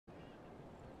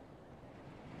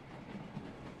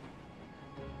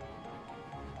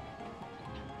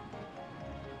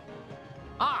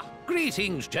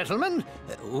Greetings, gentlemen.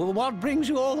 What brings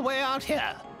you all the way out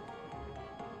here?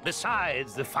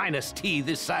 Besides the finest tea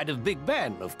this side of Big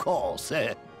Ben, of course.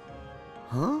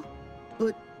 Huh?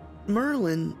 But,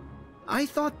 Merlin, I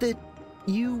thought that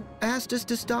you asked us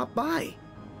to stop by.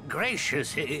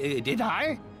 Gracious, did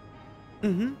I?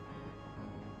 Mm-hmm.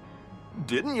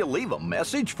 Didn't you leave a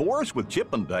message for us with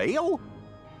Chip and Dale?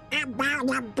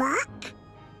 About a book?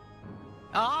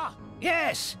 Ah,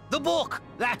 yes, the book.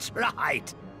 That's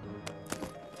right.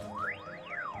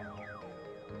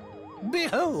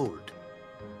 Behold.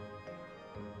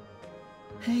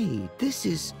 Hey, this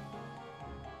is...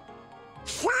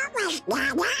 Sora's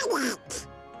not on it.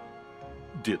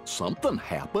 Did something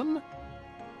happen?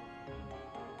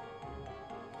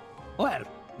 Well,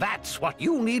 that's what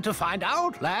you need to find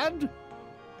out, lad.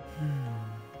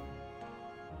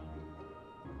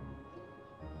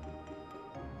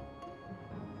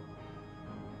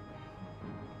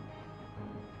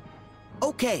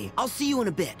 Okay, I'll see you in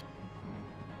a bit.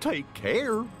 Take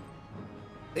care.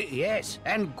 Yes,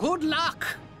 and good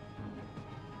luck.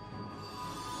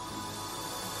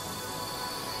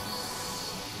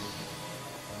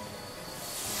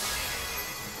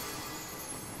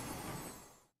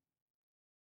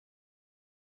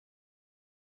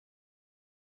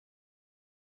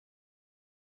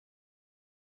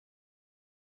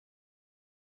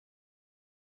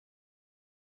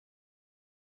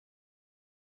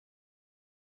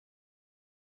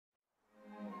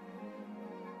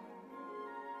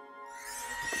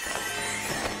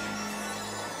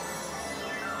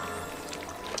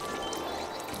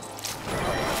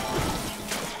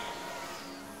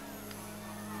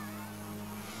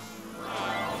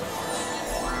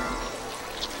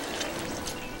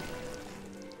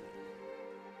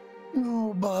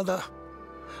 No bother.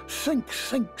 Sink,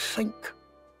 sink, sink.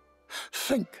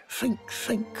 Sink, sink,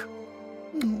 sink.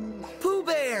 Pooh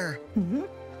Bear!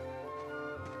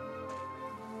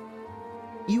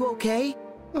 You okay?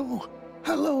 Oh,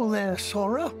 hello there,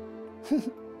 Sora.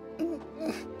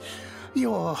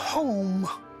 You're home.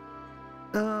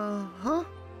 Uh-huh.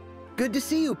 Good to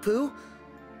see you, Pooh.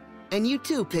 And you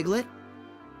too, Piglet.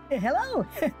 Hello.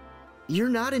 You're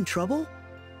not in trouble?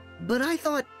 But I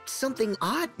thought something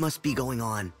odd must be going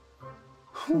on.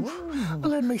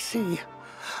 Let me see.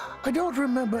 I don't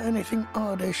remember anything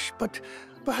oddish, but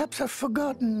perhaps I've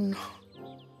forgotten.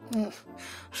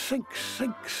 Sink,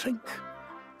 sink, sink.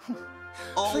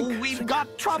 Oh, Sink, we've sink,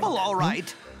 got trouble, sink. all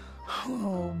right.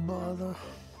 Oh, bother.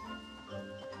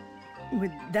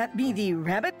 Would that be the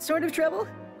rabbit sort of trouble?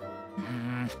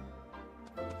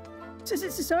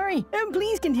 Sorry.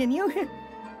 Please continue.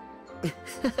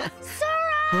 Sora!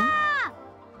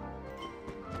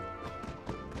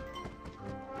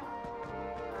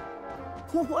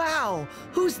 Wow!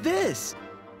 Who's this?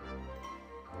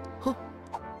 Huh?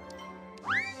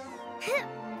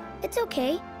 It's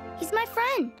okay. He's my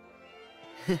friend.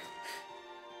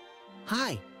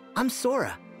 Hi, I'm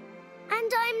Sora.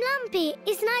 And I'm Lumpy.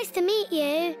 It's nice to meet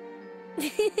you.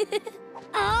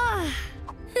 Ah!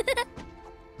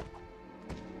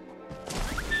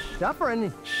 Duffer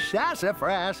and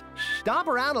sassafras, stomp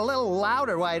around a little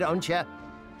louder, why don't you?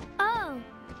 Oh.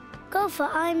 Go for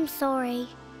I'm sorry.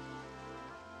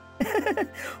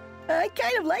 I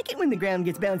kind of like it when the ground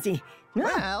gets bouncy.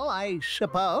 Well, I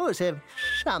suppose if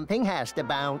something has to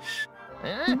bounce.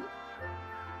 Huh?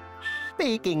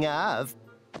 Speaking of...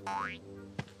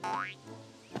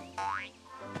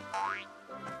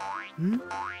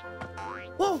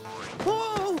 Whoa!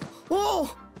 Whoa! Whoa!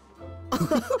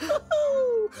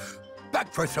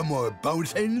 Back for some more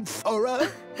bouncing, Sora?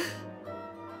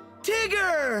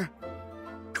 Tigger!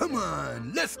 Come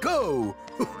on, let's go!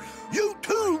 You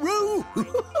too, Roo!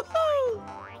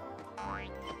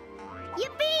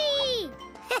 Yippee!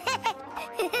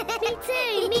 Me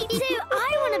too, me too.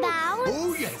 I want to bounce.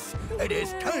 Oh, yes, it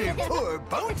is time for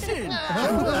bouncing!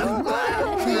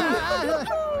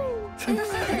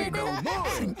 Say no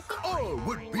more! All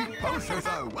would-be bouncers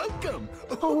are welcome!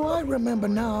 Oh, I remember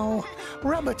now.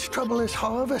 Rabbit's trouble is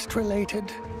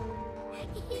harvest-related.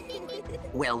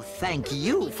 Well, thank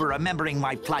you for remembering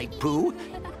my plight, Pooh.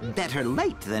 Better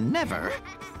late than never.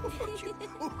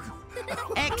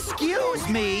 Excuse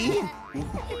me?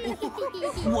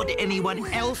 Would anyone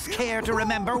else care to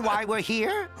remember why we're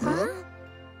here?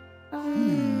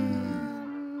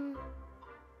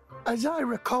 As I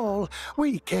recall,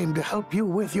 we came to help you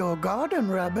with your garden,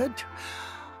 Rabbit.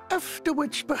 After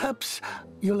which, perhaps,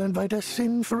 you'll invite us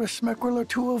in for a smeckerel or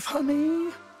two of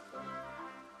honey?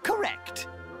 Correct.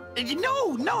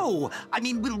 No. I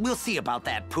mean, we'll see about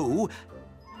that, Pooh.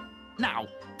 Now,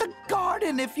 the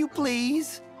garden, if you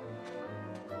please.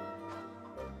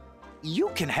 You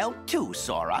can help too,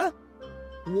 Sora.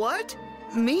 What?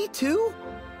 Me too?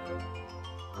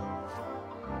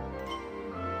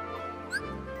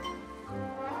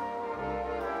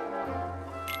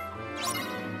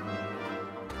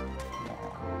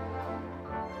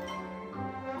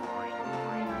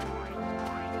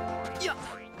 Yeah.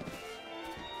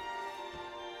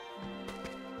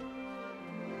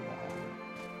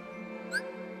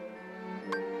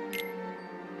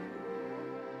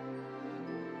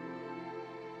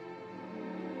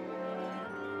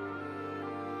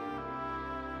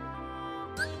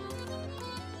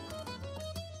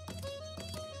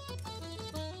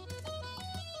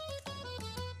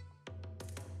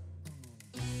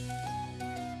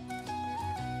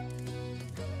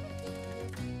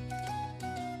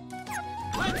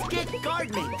 Let's get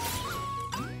gardening.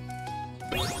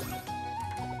 More!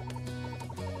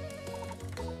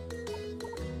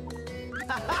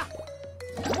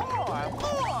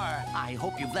 I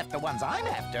hope you've left the ones I'm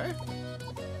after.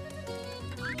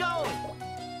 Go!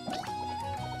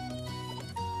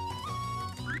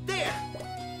 There!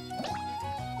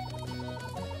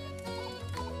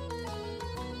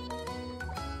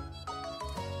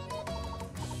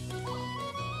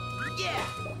 Yeah!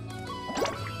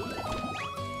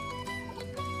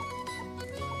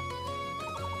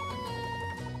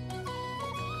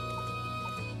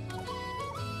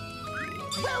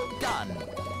 Well done!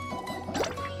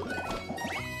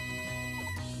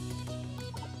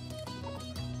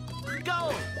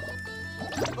 Go!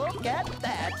 Look at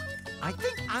that! I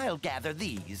think I'll gather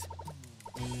these.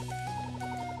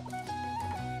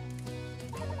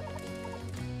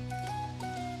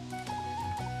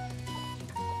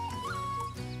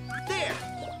 There!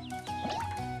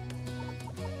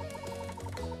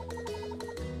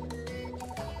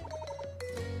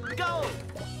 Go!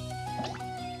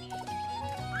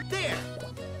 There!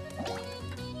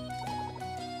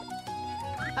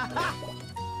 Ha-ha!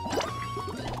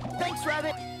 Thanks,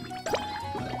 Rabbit!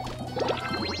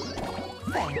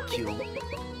 Thank you.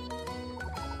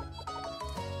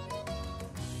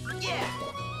 Yeah!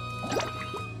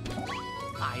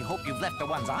 I hope you've left the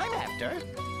ones I'm after.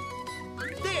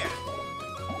 There!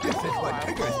 This is what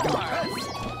pickers do best.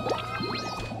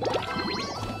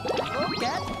 Look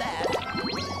at that!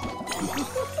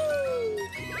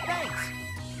 Thanks!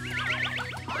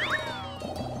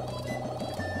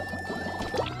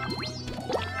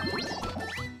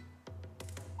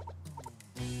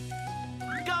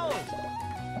 Go!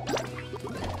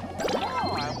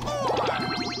 More!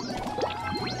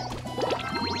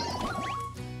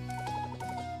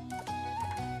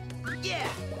 Yeah!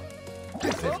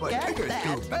 This is Look what at pickers that!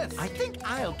 do best. I think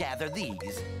I'll gather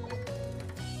these.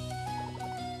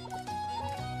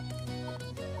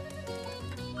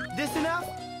 This enough?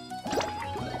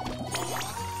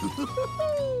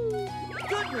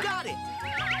 Good, got it!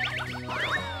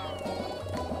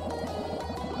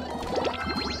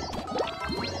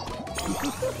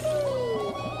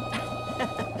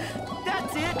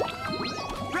 That's it!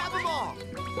 Grab them all!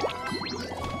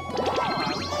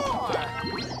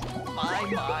 More!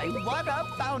 My, what a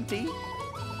bounty!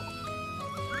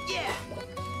 Yeah!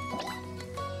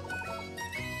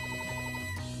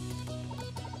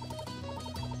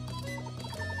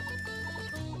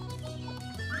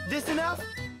 This enough?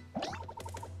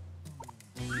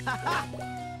 Ha-ha!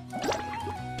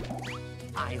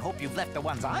 I hope you've left the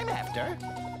ones I'm after.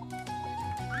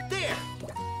 There!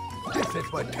 This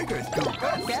is what pickers do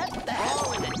best. Look at that!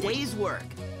 All in a day's work.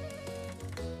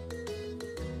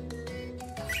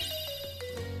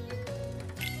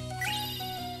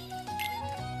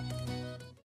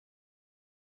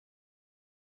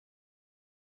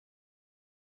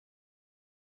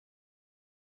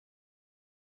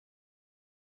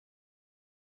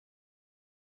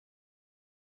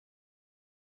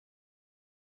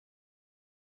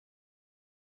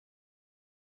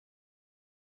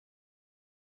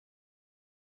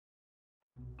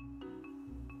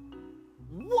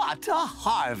 What a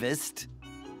harvest!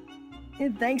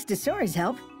 And thanks to Sora's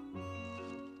help.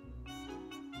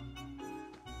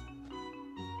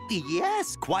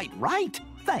 Yes, quite right.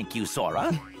 Thank you,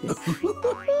 Sora.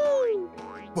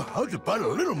 Well, how's about a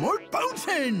little more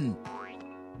bouncing?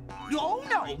 Oh,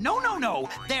 no.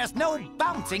 There's no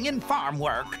bouncing in farm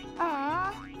work.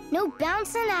 Aw, no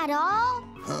bouncing at all?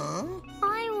 Huh?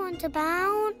 I want to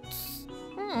bounce.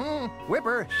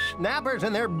 Whipper, snappers,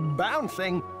 and they're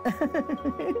bouncing.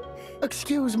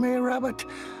 Excuse me, Rabbit.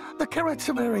 The carrots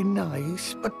are very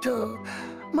nice, but,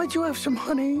 might you have some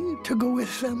honey to go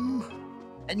with them?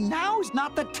 Now's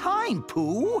not the time,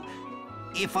 Pooh.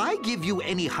 If I give you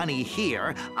any honey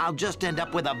here, I'll just end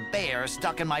up with a bear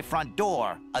stuck in my front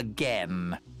door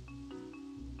again.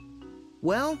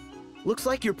 Well, looks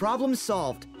like your problem's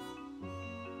solved.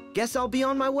 Guess I'll be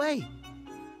on my way.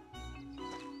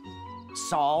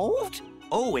 Solved?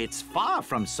 Oh, it's far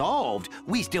from solved.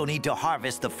 We still need to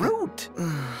harvest the fruit.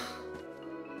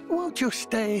 Won't you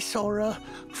stay, Sora,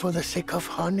 for the sake of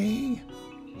honey?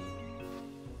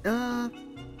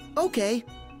 Okay.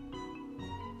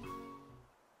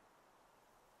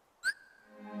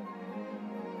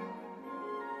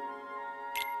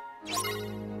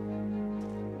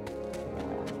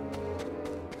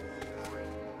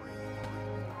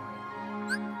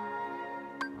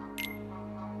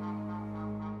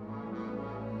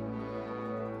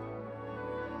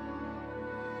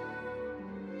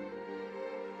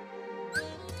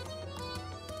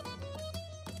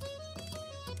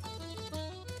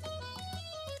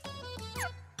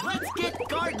 Let's get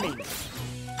gardening.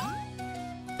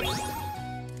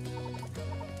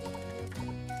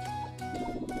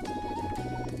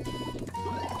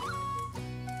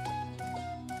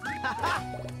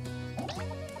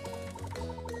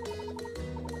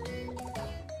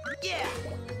 Yeah.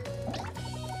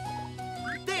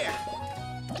 There.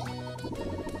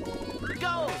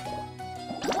 Go.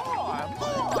 More!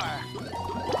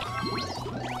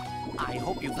 I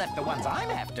hope you've left the ones I'm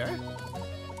after.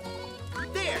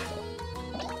 There.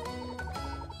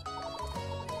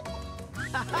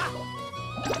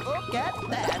 Look at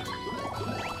that.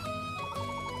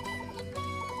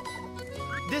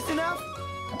 This enough?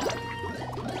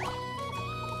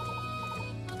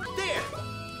 There.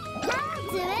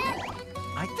 I'll do it.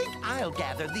 I think I'll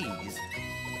gather these.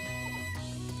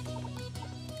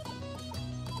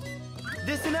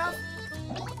 This enough?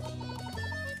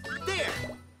 There.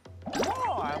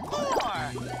 More!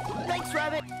 Thanks,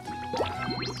 Rabbit.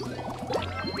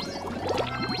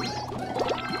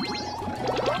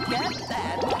 Look at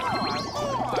that!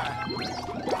 More!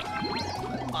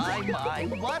 My,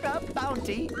 what a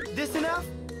bounty! This enough?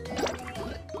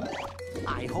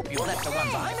 I hope you left the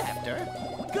ones I'm after.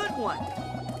 Good one.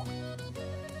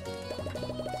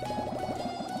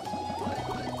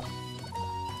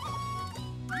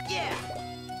 Yeah.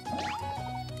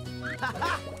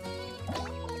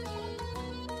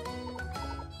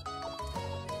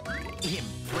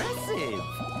 Impressive!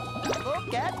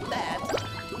 Look at that!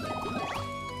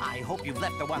 I hope you've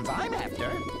left the ones I'm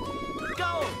after.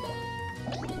 Go.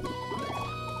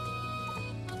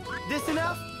 This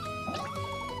enough?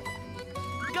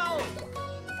 Go.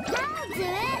 I'll do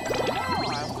it.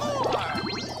 More!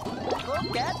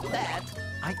 Look at that!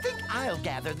 I think I'll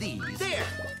gather these. There.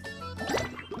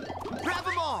 Grab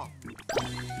them all.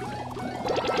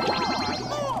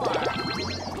 More!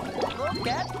 Look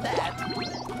at that!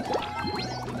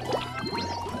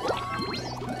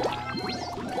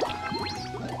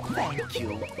 Thank you.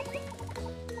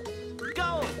 Go.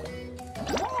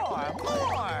 More!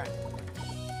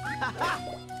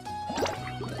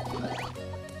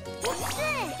 What's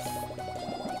this?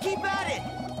 Keep at it.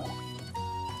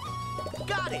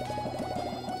 Got it.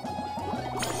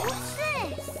 What's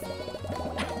this?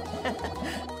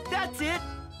 That's it.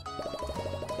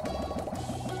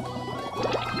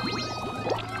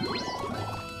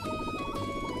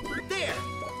 There.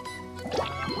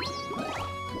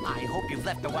 I hope you've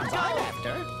left the ones I'm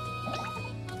after.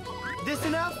 This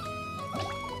enough?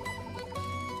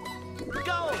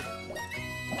 Go.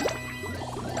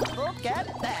 Look at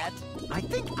that! I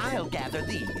think I'll gather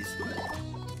these.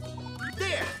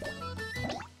 There.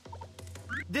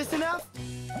 This enough?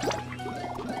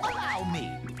 Allow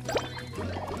me.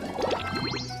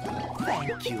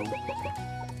 Thank you.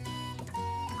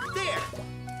 There.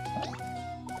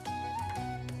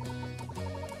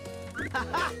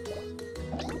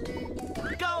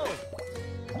 Go.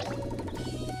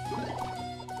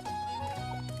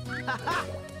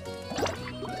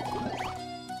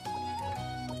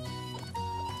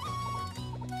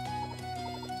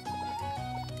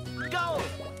 Go.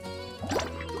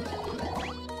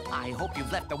 I hope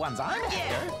you've left the ones I'm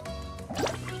after.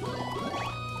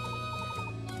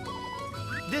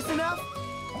 This enough?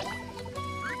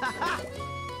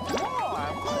 More!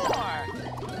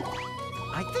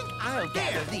 I think I'll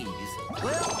gather these.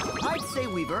 Well, I'd say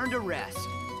we've earned a rest.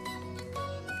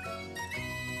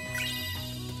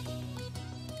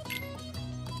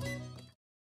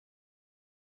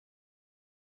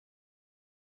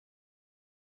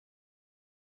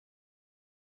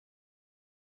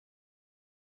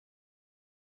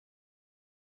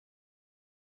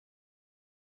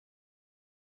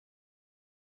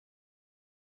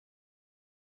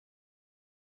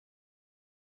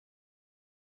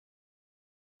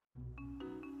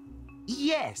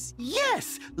 Yes,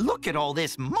 yes! Look at all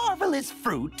this marvelous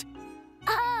fruit.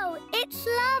 Oh, it's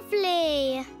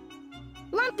lovely.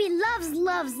 Lumpy loves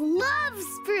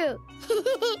fruit.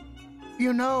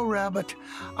 You know, Rabbit,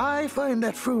 I find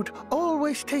that fruit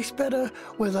always tastes better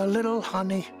with a little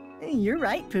honey. You're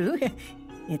right, Pooh.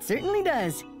 It certainly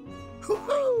does.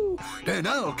 Hoo-hoo! Then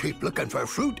I'll keep looking for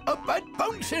fruit up at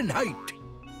bouncing height.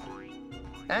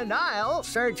 And I'll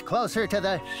surge closer to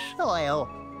the soil.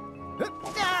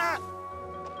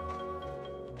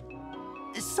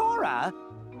 Sora,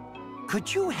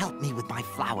 could you help me with my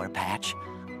flower patch?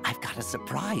 I've got a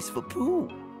surprise for Pooh.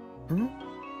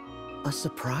 A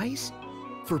surprise?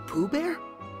 For Pooh Bear?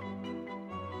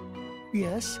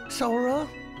 Yes, Sora?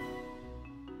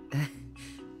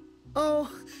 Oh,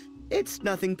 it's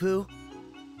nothing, Pooh.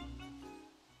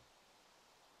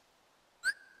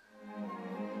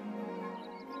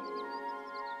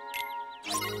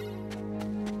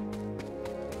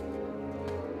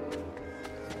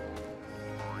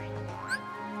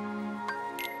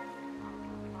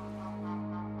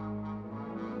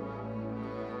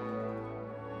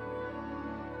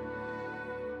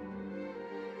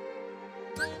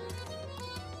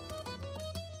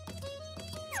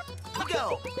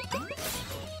 Go!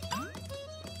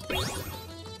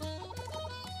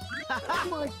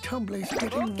 My tumbler's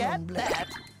getting Look at rumbly. that!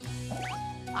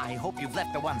 I hope you've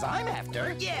left the ones I'm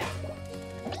after. Yeah!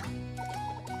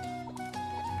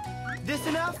 This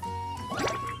enough?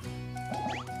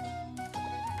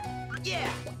 Yeah!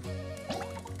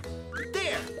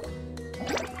 There!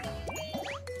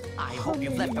 I hope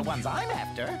you've left the ones I'm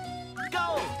after.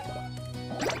 Go!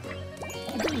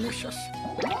 Delicious.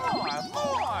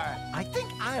 More! I think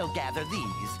I'll gather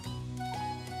these.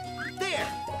 There!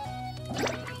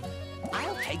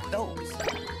 I'll take those.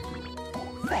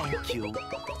 Thank you.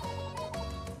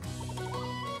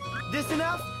 This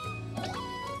enough?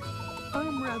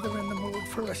 I'm rather in the mood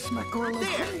for a smackerel of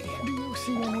There. honey. Do you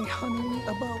see any honey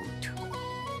about?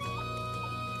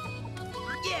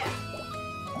 Yeah!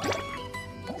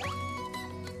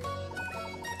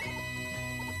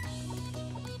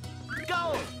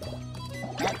 Go!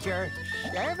 At your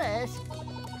service.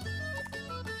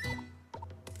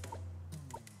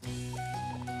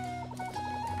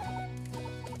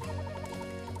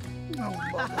 Oh,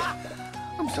 bother.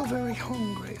 I'm so very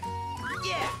hungry.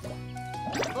 Yeah!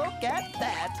 Look at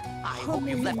that! I hope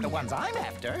you've left the ones I'm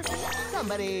after.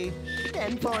 Somebody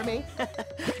send for me.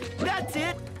 That's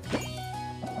it!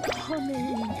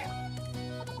 Honey.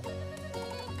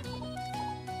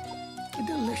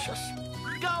 Delicious.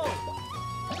 Go!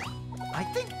 I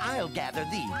think I'll gather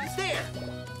these. There!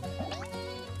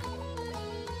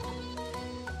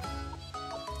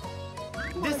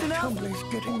 This My enough? tumbler's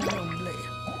getting rumbly.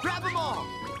 Grab them all!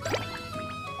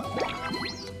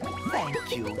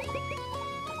 Thank you.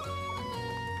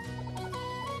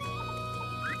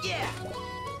 Yeah!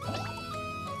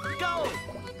 Go!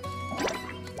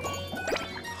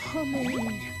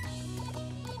 Honey.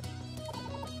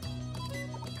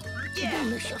 Yeah!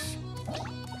 Delicious.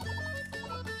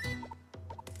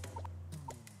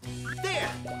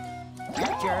 There!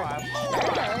 At your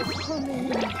service. Honey.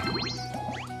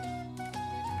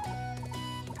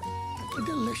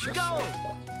 Delicious. Go!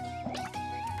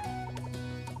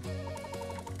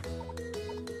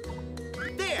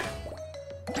 There!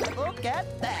 Look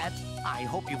at that! I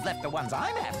hope you've left the ones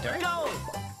I'm after. Go!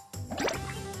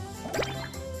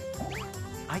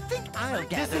 I think I'll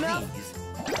gather these.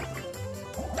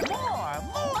 More!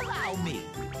 Allow me!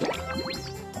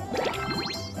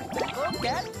 Look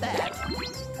at that!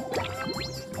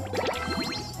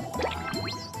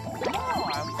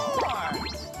 More!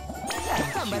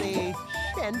 Somebody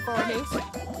send for me.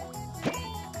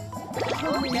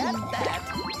 Look at that!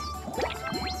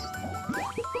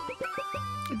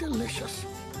 Delicious.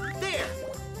 There!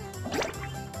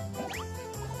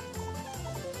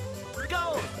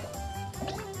 Go!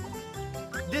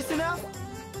 This enough?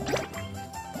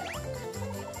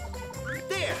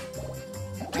 There!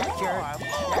 At your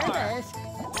service.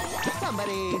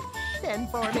 Somebody send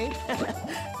for me.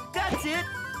 That's it!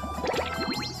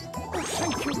 Oh,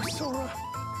 thank you, Sora.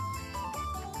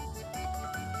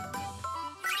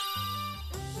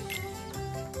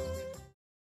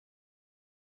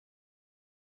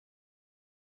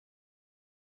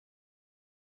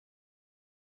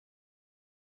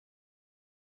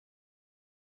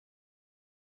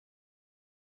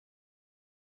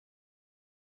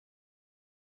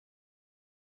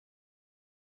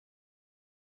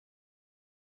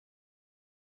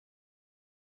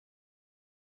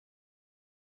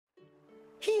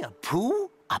 Here, Pooh,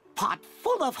 a pot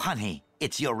full of honey.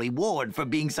 It's your reward for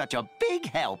being such a big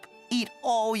help. Eat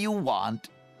all you want.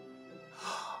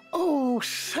 Oh,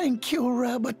 thank you,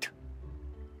 Rabbit.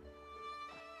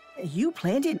 You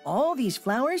planted all these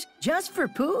flowers just for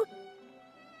Pooh?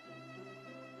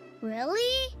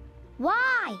 Really?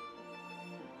 Why?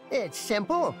 It's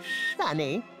simple,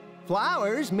 honey.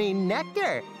 Flowers mean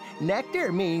nectar.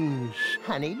 Nectar means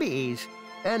honeybees.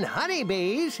 And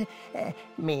honeybees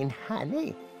mean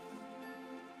honey.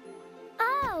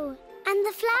 Oh, and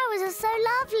the flowers are so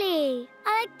lovely.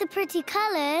 I like the pretty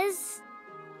colors.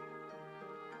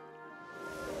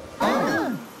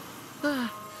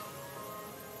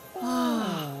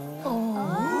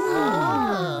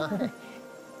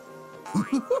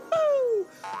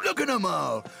 Look at them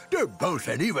all. They're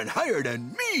boasting even higher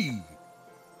than me.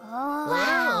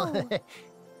 Oh.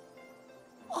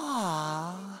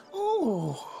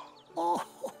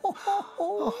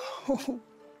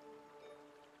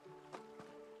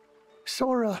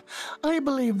 Sora, I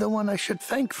believe the one I should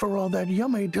thank for all that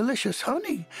yummy, delicious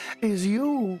honey is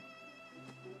you.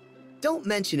 Don't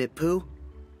mention it, Pooh.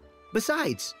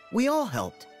 Besides, we all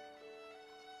helped.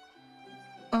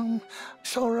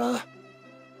 Sora.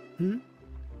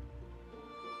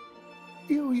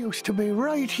 You used to be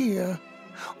right here.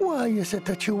 Why is it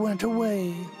that you went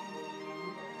away?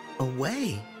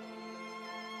 Away?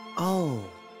 Oh,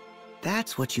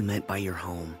 that's what you meant by your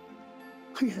home.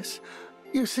 Yes.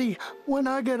 You see, when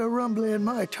I get a rumbly in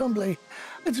my tumbly,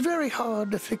 it's very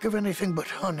hard to think of anything but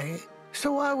honey.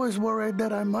 So I was worried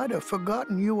that I might have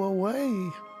forgotten you away.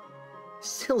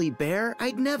 Silly bear,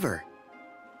 I'd never.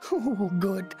 Oh,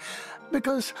 good.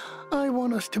 Because I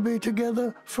want us to be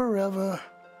together forever.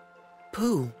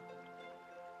 Pooh,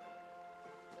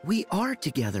 we are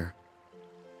together.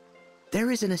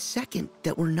 There isn't a second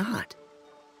that we're not.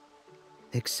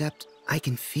 Except I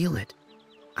can feel it.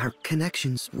 Our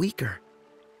connection's weaker.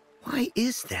 Why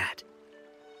is that?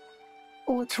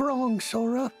 What's wrong,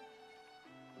 Sora?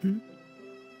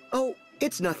 Oh,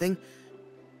 it's nothing.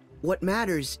 What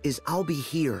matters is I'll be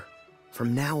here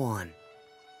from now on.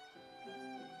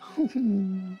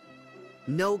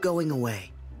 No going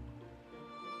away.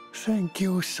 Thank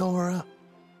you, Sora.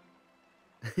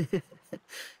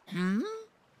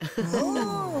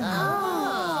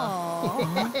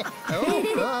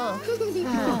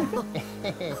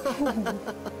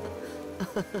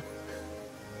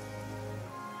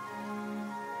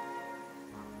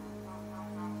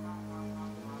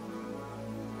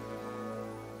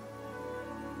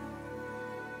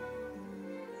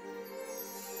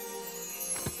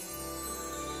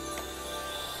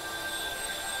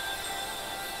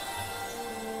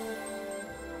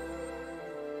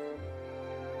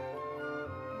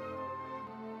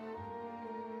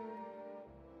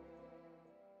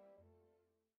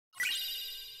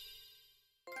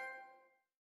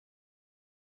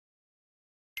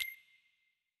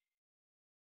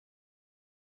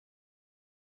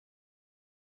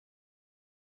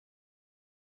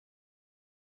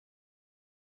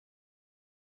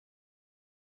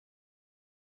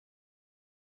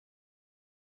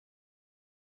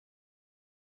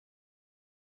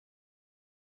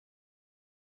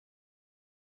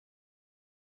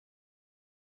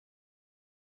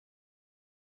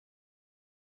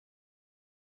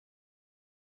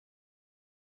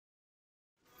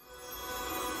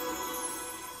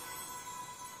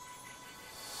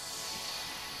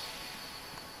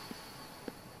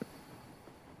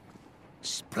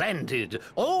 Splendid.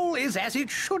 All is as it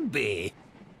should be.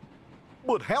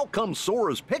 But how come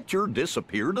Sora's picture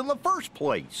disappeared in the first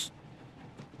place?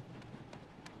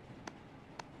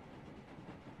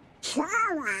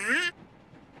 Sora?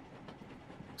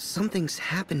 Something's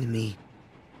happened to me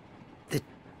that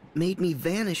made me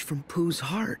vanish from Pooh's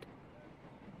heart.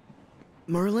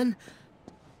 Merlin,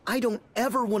 I don't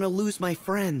ever want to lose my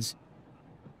friends.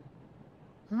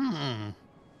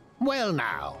 Well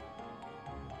now.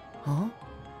 Huh?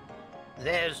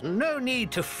 There's no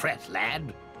need to fret,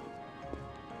 lad.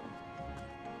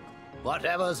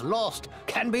 Whatever's lost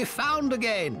can be found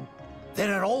again.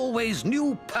 There are always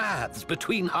new paths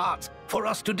between hearts for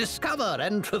us to discover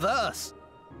and traverse.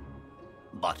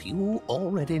 But you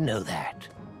already know that.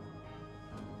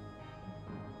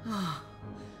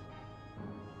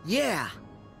 Yeah,